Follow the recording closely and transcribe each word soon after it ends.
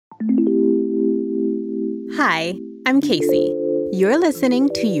Hi, I'm Casey. You're listening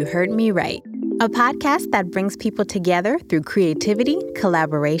to You Heard Me Right, a podcast that brings people together through creativity,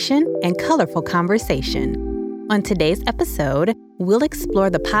 collaboration, and colorful conversation. On today's episode, we'll explore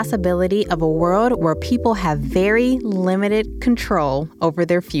the possibility of a world where people have very limited control over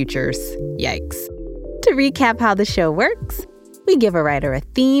their futures. Yikes. To recap how the show works, we give a writer a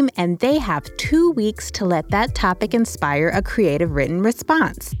theme and they have 2 weeks to let that topic inspire a creative written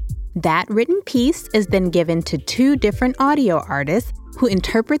response. That written piece is then given to 2 different audio artists who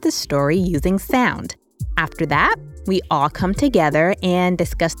interpret the story using sound. After that, we all come together and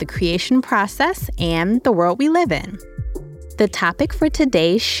discuss the creation process and the world we live in. The topic for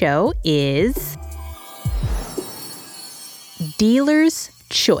today's show is Dealer's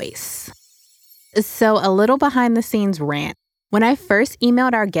Choice. So a little behind the scenes rant. When I first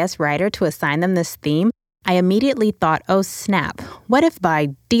emailed our guest writer to assign them this theme, I immediately thought, oh snap, what if by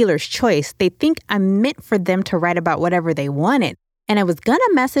dealer's choice, they think I meant for them to write about whatever they wanted? And I was gonna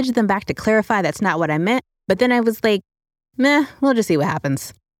message them back to clarify that's not what I meant, but then I was like, meh, we'll just see what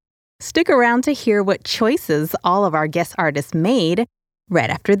happens. Stick around to hear what choices all of our guest artists made right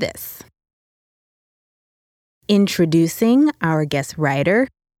after this. Introducing our guest writer,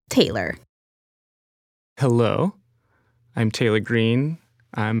 Taylor. Hello, I'm Taylor Green.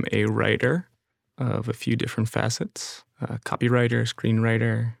 I'm a writer of a few different facets, a copywriter,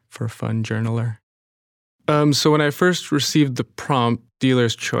 screenwriter, for fun journaler. So when I first received the prompt,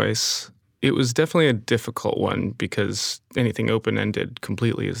 Dealer's Choice, it was definitely a difficult one because anything open-ended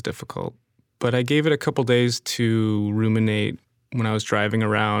completely is difficult. But I gave it a couple days to ruminate when I was driving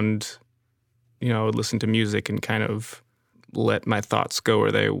around. I would listen to music and kind of let my thoughts go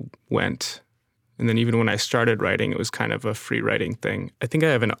where they went. And then even when I started writing, it was kind of a free writing thing. I think I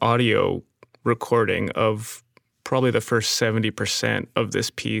have an audio recording of probably the first 70% of this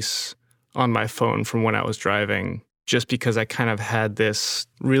piece on my phone from when I was driving, just because I kind of had this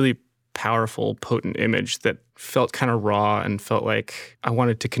really powerful, potent image that felt kind of raw and felt like I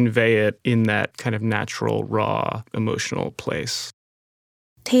wanted to convey it in that kind of natural, raw, emotional place.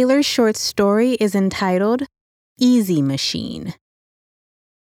 Taylor's short story is entitled Easy Machine.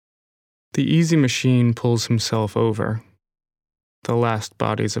 The Easy Machine pulls himself over. The last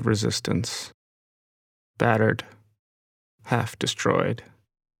bodies of resistance. Battered. Half destroyed.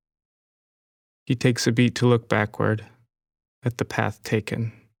 He takes a beat to look backward at the path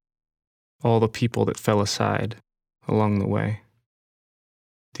taken. All the people that fell aside along the way.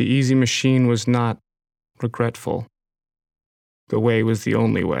 The Easy Machine was not regretful. The way was the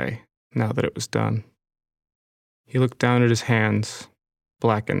only way, now that it was done. He looked down at his hands,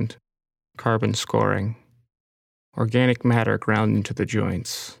 blackened, carbon scoring. Organic matter ground into the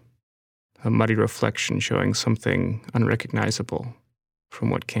joints, a muddy reflection showing something unrecognizable from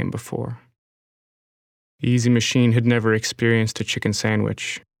what came before. The Easy Machine had never experienced a chicken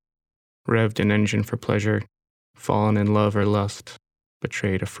sandwich, revved an engine for pleasure, fallen in love or lust,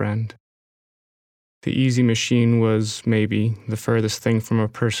 betrayed a friend. The Easy Machine was, maybe, the furthest thing from a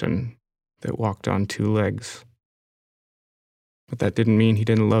person that walked on 2 legs. But that didn't mean he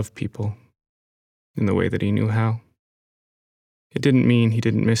didn't love people in the way that he knew how. It didn't mean he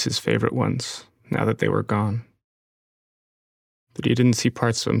didn't miss his favorite ones now that they were gone. That he didn't see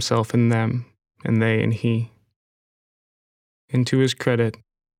parts of himself in them, and they in he. And to his credit,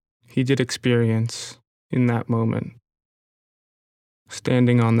 he did experience, in that moment,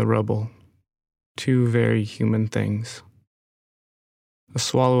 standing on the rubble, 2 very human things. A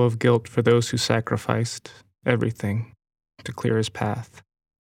swallow of guilt for those who sacrificed everything to clear his path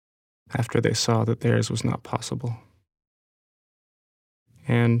after they saw that theirs was not possible.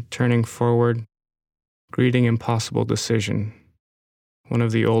 And turning forward, greeting impossible decision, one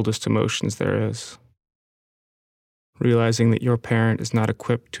of the oldest emotions there is. Realizing that your parent is not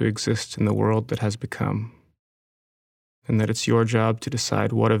equipped to exist in the world that has become, and that it's your job to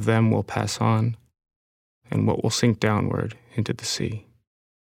decide what of them will pass on and what will sink downward into the sea.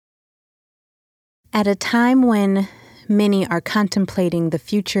 At a time when many are contemplating the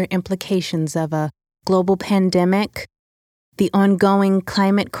future implications of a global pandemic, the ongoing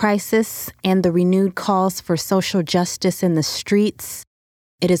climate crisis, and the renewed calls for social justice in the streets,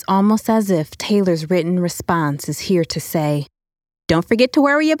 it is almost as if Taylor's written response is here to say, don't forget to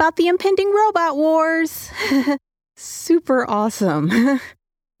worry about the impending robot wars. Super awesome.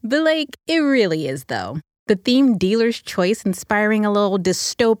 But it really is though. The theme Dealer's Choice inspiring a little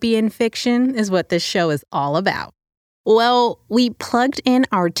dystopian fiction is what this show is all about. Well, we plugged in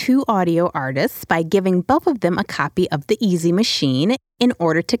our 2 audio artists by giving both of them a copy of The Easy Machine in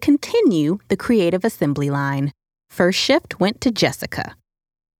order to continue the creative assembly line. First shift went to Jessica.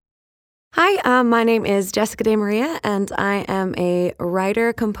 Hi, my name is Jessica De Maria, and I am a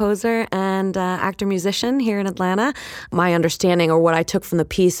writer, composer, and actor-musician here in Atlanta. My understanding, or what I took from the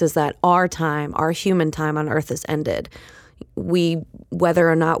piece, is that our human time on Earth has ended. Whether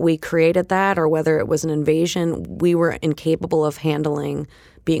or not we created that or whether it was an invasion, we were incapable of handling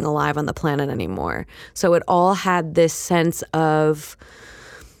being alive on the planet anymore. So it all had this sense of,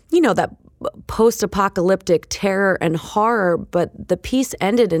 that post-apocalyptic terror and horror, but the piece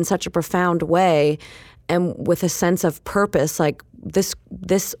ended in such a profound way and with a sense of purpose. Like this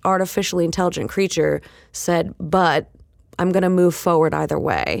artificially intelligent creature said, but I'm going to move forward either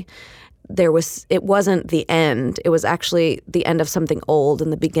way. It wasn't the end. It was actually the end of something old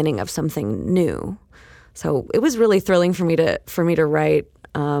and the beginning of something new. So it was really thrilling for me to write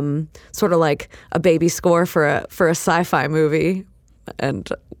sort of like a baby score for a sci-fi movie, and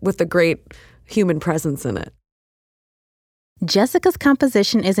with a great human presence in it. Jessica's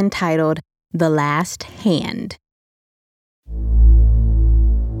composition is entitled The Last Hand.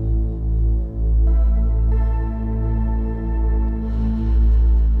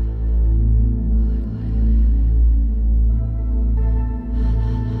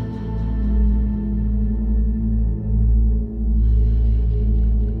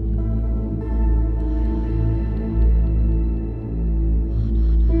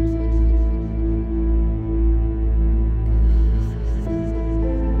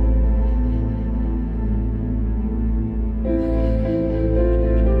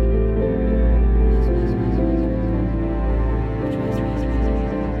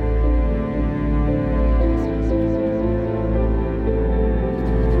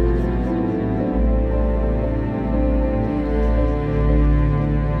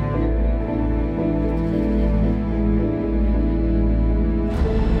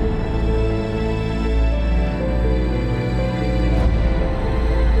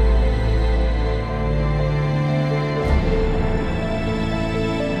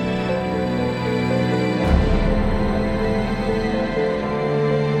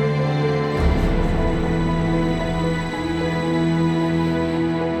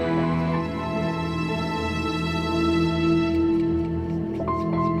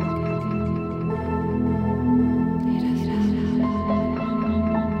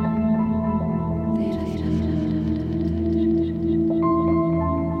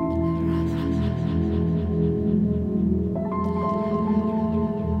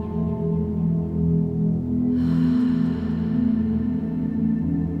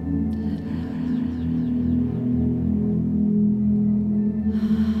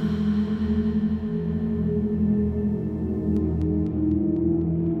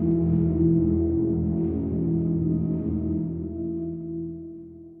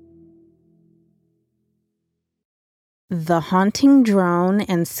 The haunting drone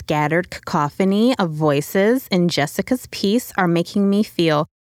and scattered cacophony of voices in Jessica's piece are making me feel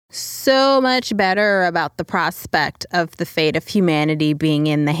so much better about the prospect of the fate of humanity being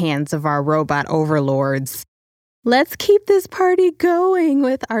in the hands of our robot overlords. Let's keep this party going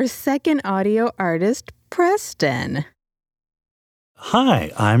with our second audio artist, Preston.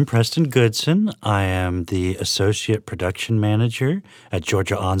 Hi, I'm Preston Goodson. I am the Associate Production Manager at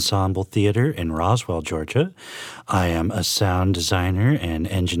Georgia Ensemble Theater in Roswell, Georgia. I am a sound designer and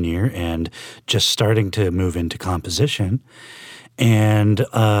engineer and just starting to move into composition. And,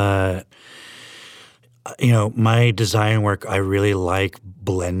 my design work, I really like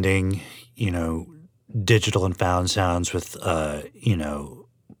blending, digital and found sounds with,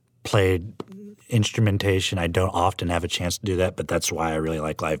 played instrumentation. I don't often have a chance to do that, but that's why I really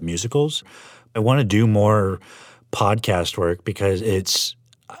like live musicals. I want to do more podcast work because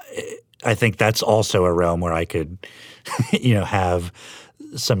I think that's also a realm where I could, have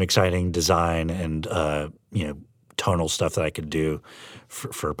some exciting design and, tonal stuff that I could do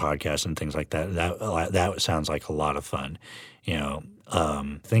for podcasts and things like that. That sounds like a lot of fun.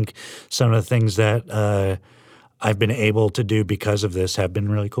 I think some of the things that I've been able to do because of this have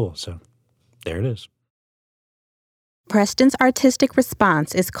been really cool. So there it is. Preston's artistic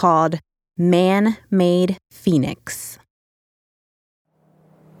response is called Man-Made Phoenix.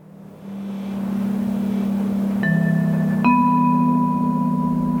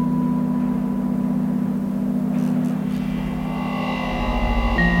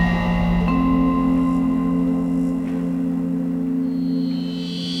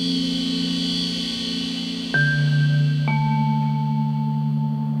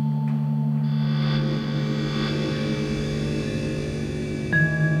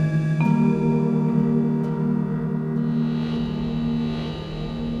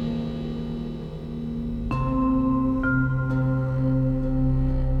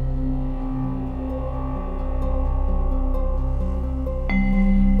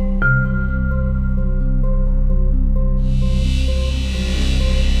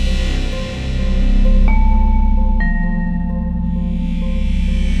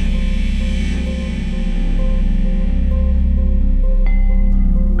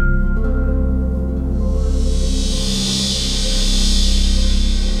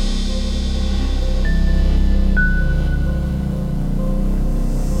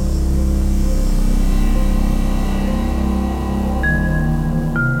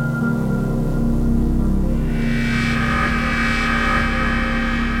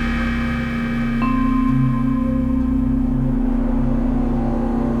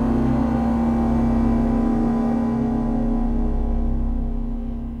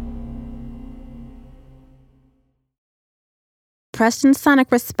 Preston's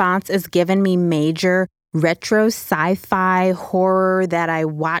sonic response is giving me major retro sci-fi horror that I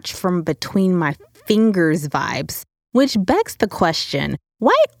watch from between my fingers vibes, which begs the question,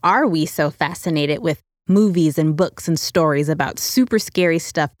 why are we so fascinated with movies and books and stories about super scary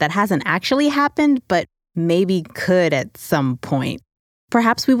stuff that hasn't actually happened, but maybe could at some point?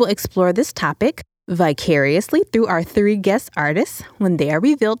 Perhaps we will explore this topic vicariously through our 3 guest artists when they are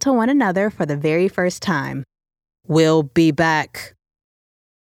revealed to one another for the very first time. We'll be back.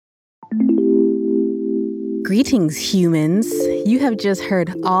 Greetings, humans. You have just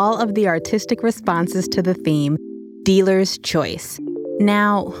heard all of the artistic responses to the theme, Dealer's Choice.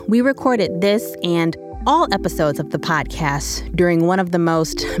 Now, we recorded this and all episodes of the podcast during one of the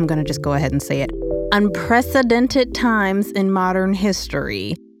most, I'm going to just go ahead and say it, unprecedented times in modern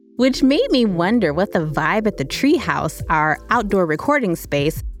history, which made me wonder what the vibe at the Treehouse, our outdoor recording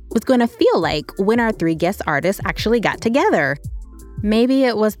space, was going to feel like when our 3 guest artists actually got together. Maybe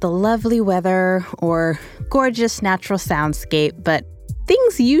it was the lovely weather or gorgeous natural soundscape, but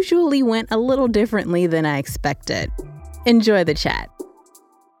things usually went a little differently than I expected. Enjoy the chat.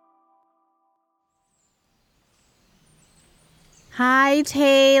 Hi,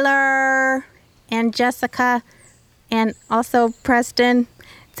 Taylor and Jessica, and also Preston.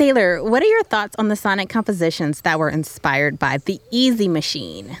 Taylor, what are your thoughts on the sonic compositions that were inspired by The Easy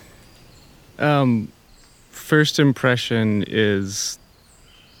Machine? First impression is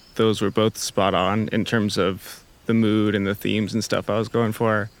those were both spot on in terms of the mood and the themes and stuff I was going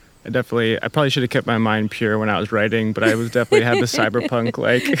for. I probably should have kept my mind pure when I was writing, but I was definitely had the cyberpunk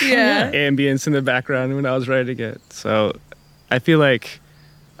ambience in the background when I was writing it. So I feel like,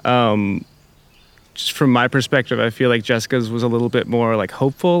 just from my perspective, I feel like Jessica's was a little bit more like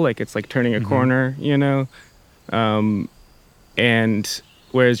hopeful, like it's like turning a corner, you know? And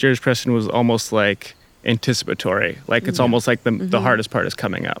whereas yours, Preston, was almost like anticipatory, like it's almost like the hardest part is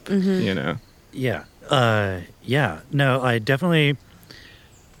coming up, you know? Yeah. No, I definitely,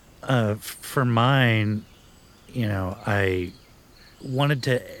 for mine, you know, I wanted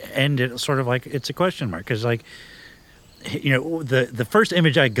to end it sort of like it's a question mark, because like, you know, the first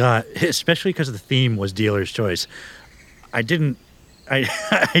image I got, especially because the theme was Dealer's Choice, I didn't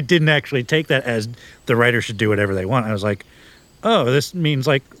actually take that as the writer should do whatever they want. I was like, oh, this means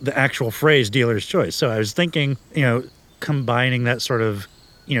like the actual phrase Dealer's Choice. So I was thinking, you know, combining that sort of,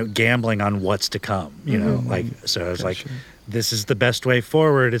 you know, gambling on what's to come, you know, like, so I was like, this is the best way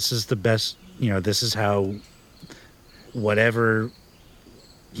forward. This is the best, you know, this is how whatever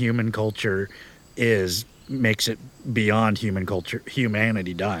human culture is makes it beyond human culture,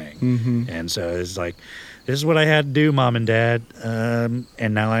 humanity dying. And so it's like, this is what I had to do, Mom and Dad.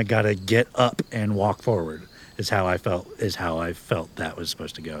 And now I got to get up and walk forward is how I felt that was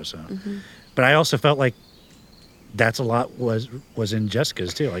supposed to go. So, but I also felt like that's a lot was in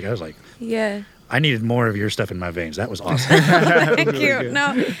Jessica's too. Like I was like, yeah, I needed more of your stuff in my veins. That was awesome. Thank you.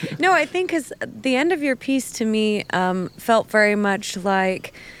 No, I think because the end of your piece to me felt very much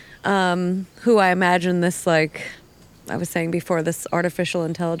like who I imagine this, like I was saying before, this artificial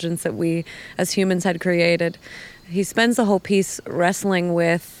intelligence that we as humans had created. He spends the whole piece wrestling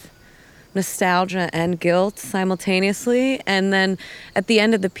with nostalgia and guilt simultaneously, and then at the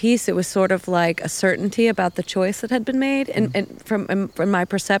end of the piece it was sort of like a certainty about the choice that had been made and from my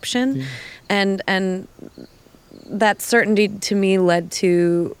perception, and that certainty to me led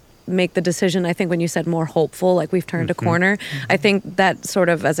to make the decision. I think when you said more hopeful, like we've turned a corner, I think that sort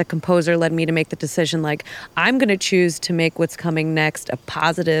of as a composer led me to make the decision like I'm going to choose to make what's coming next a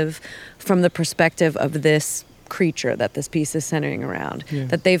positive from the perspective of this creature that this piece is centering around,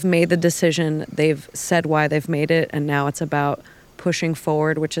 that they've made the decision, they've said why they've made it, and now it's about pushing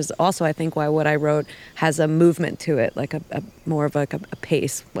forward, which is also I think why what I wrote has a movement to it, like a more of like a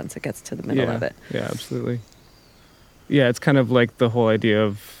pace once it gets to the middle of it. Yeah, absolutely. Yeah, it's kind of like the whole idea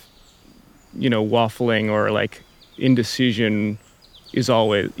of, you know, waffling or like indecision is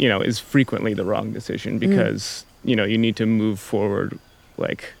always, you know, is frequently the wrong decision because, you know, you need to move forward.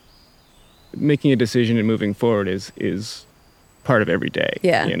 Like making a decision and moving forward is part of every day,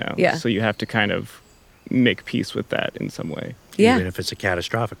 you know? Yeah. So you have to kind of make peace with that in some way. Yeah. Even if it's a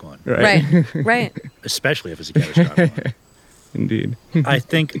catastrophic one. Right. Especially if it's a catastrophic one. Indeed. I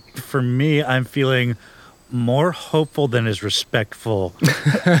think for me, I'm feeling more hopeful than is respectful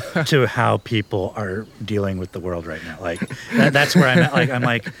to how people are dealing with the world right now. Like that's where I'm at. Like I'm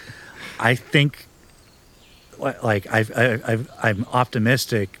like, I think, like I'm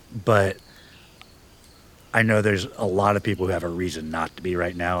optimistic, but I know there's a lot of people who have a reason not to be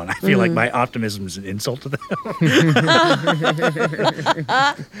right now, and I feel like my optimism is an insult to them.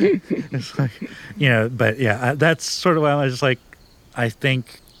 It's like, you know, but yeah, that's sort of why I was just like, I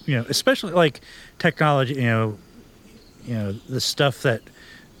think, especially like technology, the stuff that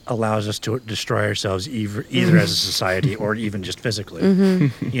allows us to destroy ourselves either as a society or even just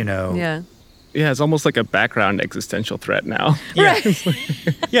physically, Yeah. Yeah, it's almost like a background existential threat now. Yeah.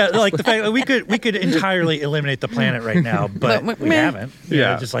 Yeah, like the fact that we could entirely eliminate the planet right now, but we haven't.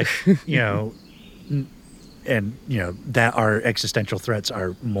 Yeah. Just like, and that our existential threats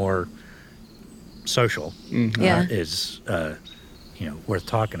are more social is worth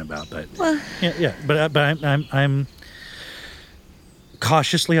talking about. But but I'm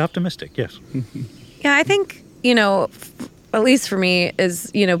cautiously optimistic. Yes. Yeah, I think, at least for me,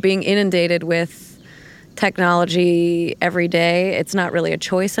 is, being inundated with technology every day. It's not really a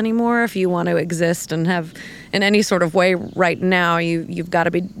choice anymore. If you want to exist and have in any sort of way right now, you've got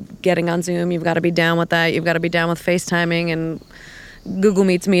to be getting on Zoom. You've got to be down with that. You've got to be down with FaceTiming and Google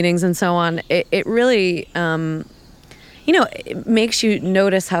Meets meetings and so on. It really, it makes you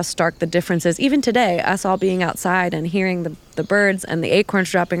notice how stark the difference is. Even today, us all being outside and hearing the birds and the acorns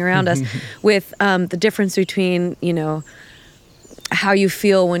dropping around us with the difference between, how you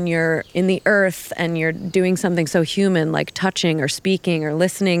feel when you're in the earth and you're doing something so human like touching or speaking or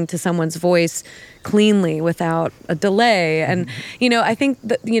listening to someone's voice cleanly without a delay. And, I think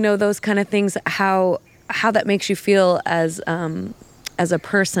that, those kind of things, how that makes you feel as a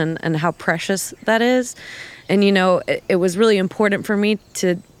person and how precious that is. And, it was really important for me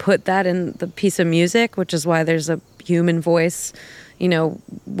to put that in the piece of music, which is why there's a human voice,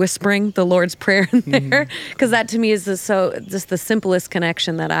 whispering the Lord's Prayer in there. Because that to me is just the simplest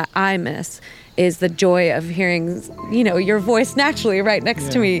connection that I miss is the joy of hearing, your voice naturally right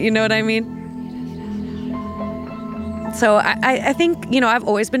next to me. You know what I mean? So I think, I've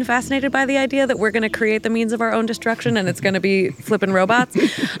always been fascinated by the idea that we're going to create the means of our own destruction and it's going to be flipping robots.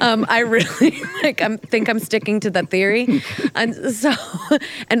 I really think I'm sticking to that theory. And so,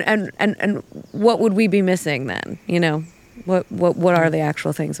 and what would we be missing then? What are the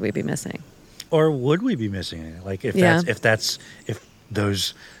actual things we'd be missing? Or would we be missing it? Like if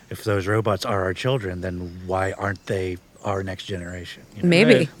those robots are our children, then why aren't they our next generation?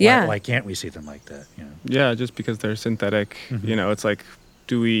 Maybe, yeah. Why can't we see them like that? Yeah, just because they're synthetic. It's like,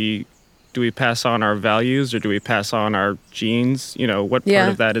 do we pass on our values or do we pass on our genes? What part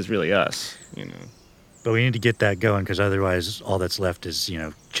of that is really us? But we need to get that going because otherwise, all that's left is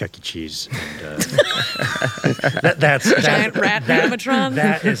Chuck E. Cheese. And, that's giant rat animatron.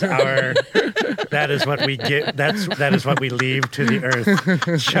 That is what we get. That is what we leave to the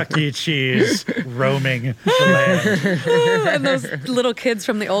earth. Chuck E. Cheese roaming the land. And those little kids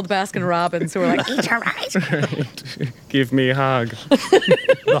from the old Baskin Robbins who are like, eat your ice cream. Right. Give me a hug.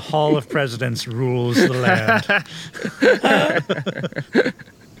 The Hall of Presidents rules the land.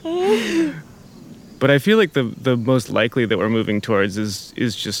 But I feel like the most likely that we're moving towards is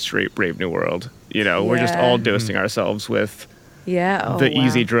just straight Brave New World. We're just all dosing ourselves with the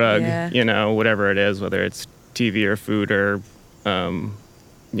easy drug, whatever it is, whether it's TV or food or,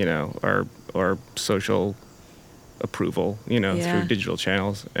 or social approval, through digital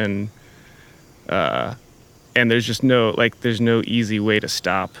channels. And there's just there's no easy way to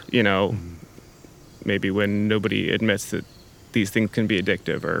stop, maybe when nobody admits that these things can be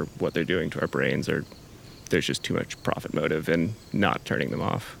addictive or what they're doing to our brains, or there's just too much profit motive in not turning them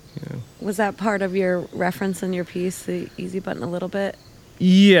off. Was that part of your reference in your piece, the easy button a little bit?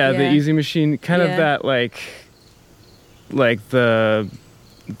 Yeah. The easy machine, kind of that like the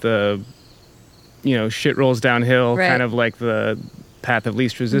shit rolls downhill, kind of like the path of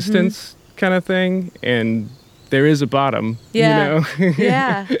least resistance kind of thing. And there is a bottom, Yeah.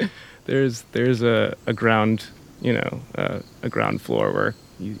 There's a ground, a ground floor where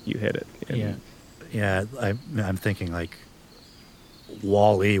you hit it. Yeah. I'm thinking like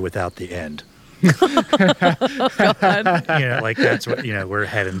Wall-E without the end. Oh, God. Like that's what we're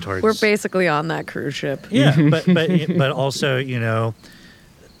heading towards. We're basically on that cruise ship. Yeah, but also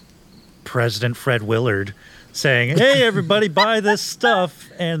President Fred Willard saying, "Hey, everybody, buy this stuff,"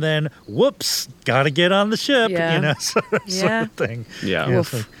 and then whoops, got to get on the ship. Sort of thing. Yeah.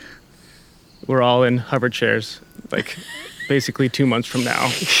 We're all in hover chairs, like basically 2 months from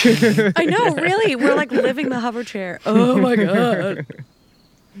now. I know, really. We're like living the hover chair. Oh my God.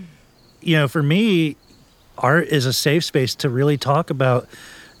 For me, art is a safe space to really talk about,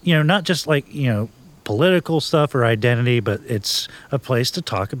 not just like, political stuff or identity, but it's a place to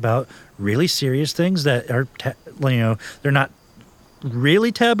talk about really serious things that are, they're not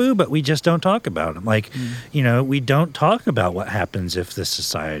really taboo, but we just don't talk about them. Like, we don't talk about what happens if the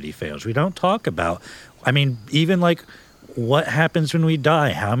society fails. We don't talk about, even like what happens when we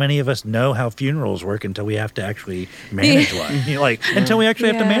die? How many of us know how funerals work until we have to actually manage one? Until we actually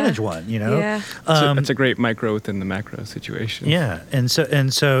have to manage one, Yeah. It's a great micro within the macro situation. Yeah. And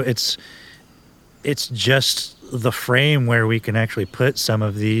so it's just the frame where we can actually put some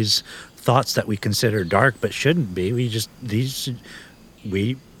of these thoughts that we consider dark but shouldn't be. We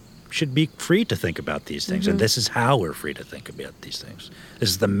should be free to think about these things. And this is how we're free to think about these things. This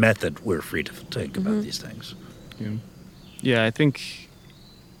is the method we're free to think about these things. Yeah, I think,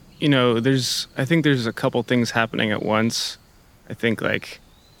 there's a couple things happening at once. I think, like,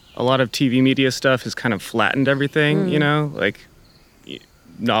 a lot of TV media stuff has kind of flattened everything, like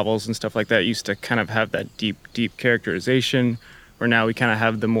novels and stuff like that used to kind of have that deep characterization, where now we kind of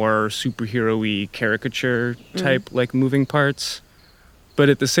have the more superhero-y caricature type, like, moving parts. But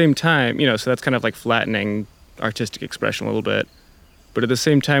at the same time, so that's kind of like flattening artistic expression a little bit. But at the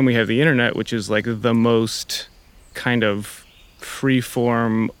same time, we have the internet, which is like the most kind of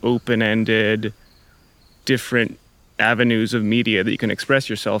free-form, open-ended, different avenues of media that you can express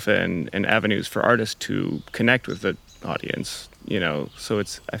yourself in, and avenues for artists to connect with the audience, So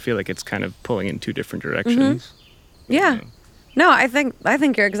I feel like it's kind of pulling in two different directions. Yeah. No, I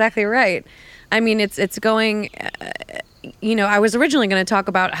think you're exactly right. I mean, it's going... I was originally going to talk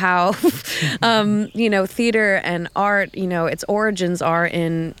about how, theater and art, its origins are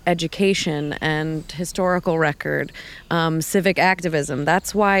in education and historical record, civic activism.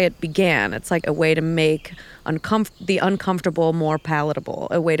 That's why it began. It's like a way to make the uncomfortable more palatable,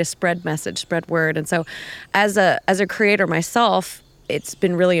 a way to spread message, spread word. And so as a creator myself, it's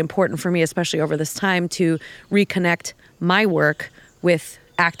been really important for me, especially over this time, to reconnect my work with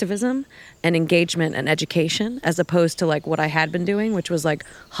activism and engagement and education, as opposed to like what I had been doing, which was like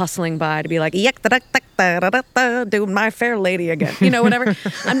hustling by to be like, doing My Fair Lady again, whatever.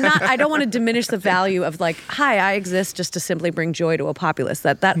 I don't want to diminish the value of like, hi, I exist just to simply bring joy to a populace.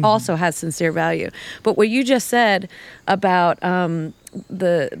 That also has sincere value. But what you just said about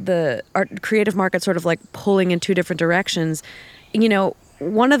the art creative market sort of like pulling in two different directions,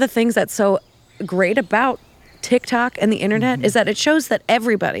 one of the things that's so great about TikTok and the internet is that it shows that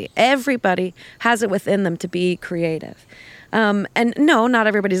everybody has it within them to be creative. And no, not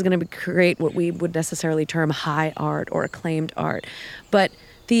everybody's going to create what we would necessarily term high art or acclaimed art. But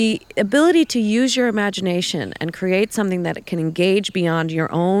the ability to use your imagination and create something that can engage beyond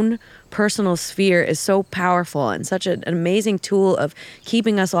your own personal sphere is so powerful and such an amazing tool of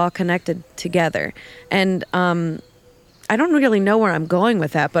keeping us all connected together. And I don't really know where I'm going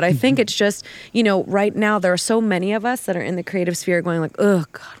with that, but I think it's just, right now there are so many of us that are in the creative sphere going like, oh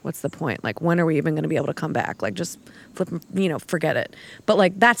God, what's the point? Like, when are we even going to be able to come back? Like, just forget it. But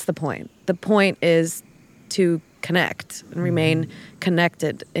like, that's the point. The point is to connect and remain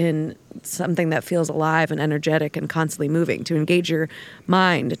connected in something that feels alive and energetic and constantly moving, to engage your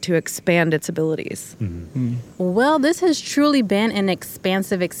mind, to expand its abilities. Well, this has truly been an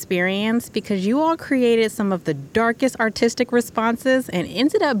expansive experience because you all created some of the darkest artistic responses and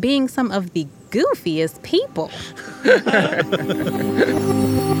ended up being some of the goofiest people.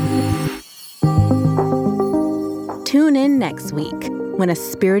 Tune in next week when a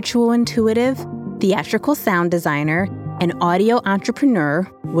spiritual intuitive, theatrical sound designer, and audio entrepreneur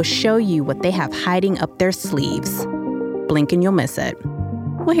will show you what they have hiding up their sleeves. Blink and you'll miss it.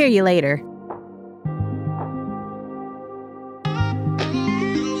 We'll hear you later.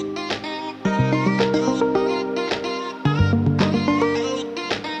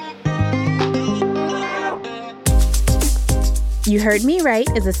 You Heard Me Right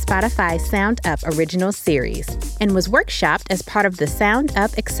is a Spotify Sound Up original series and was workshopped as part of the Sound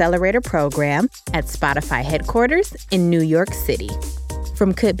Up Accelerator program at Spotify headquarters in New York City.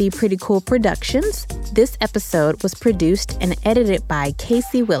 From Could Be Pretty Cool Productions, this episode was produced and edited by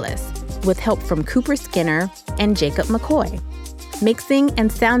Casey Willis with help from Cooper Skinner and Jacob McCoy. Mixing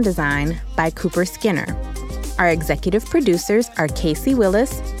and sound design by Cooper Skinner. Our executive producers are Casey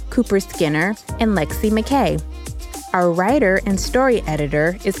Willis, Cooper Skinner, and Lexi McKay. Our writer and story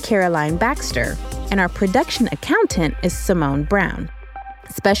editor is Caroline Baxter, and our production accountant is Simone Brown.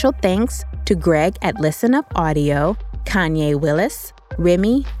 Special thanks to Greg at Listen Up Audio, Kanye Willis,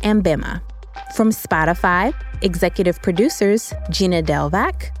 Remy, and Bema. From Spotify, executive producers Gina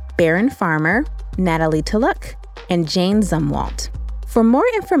Delvac, Baron Farmer, Natalie Tulloch, and Jane Zumwalt. For more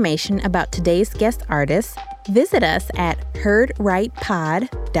information about today's guest artists, visit us at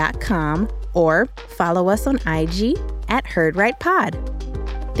heardrightpod.com or follow us on IG at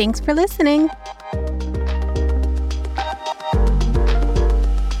heardrightpod. Thanks for listening.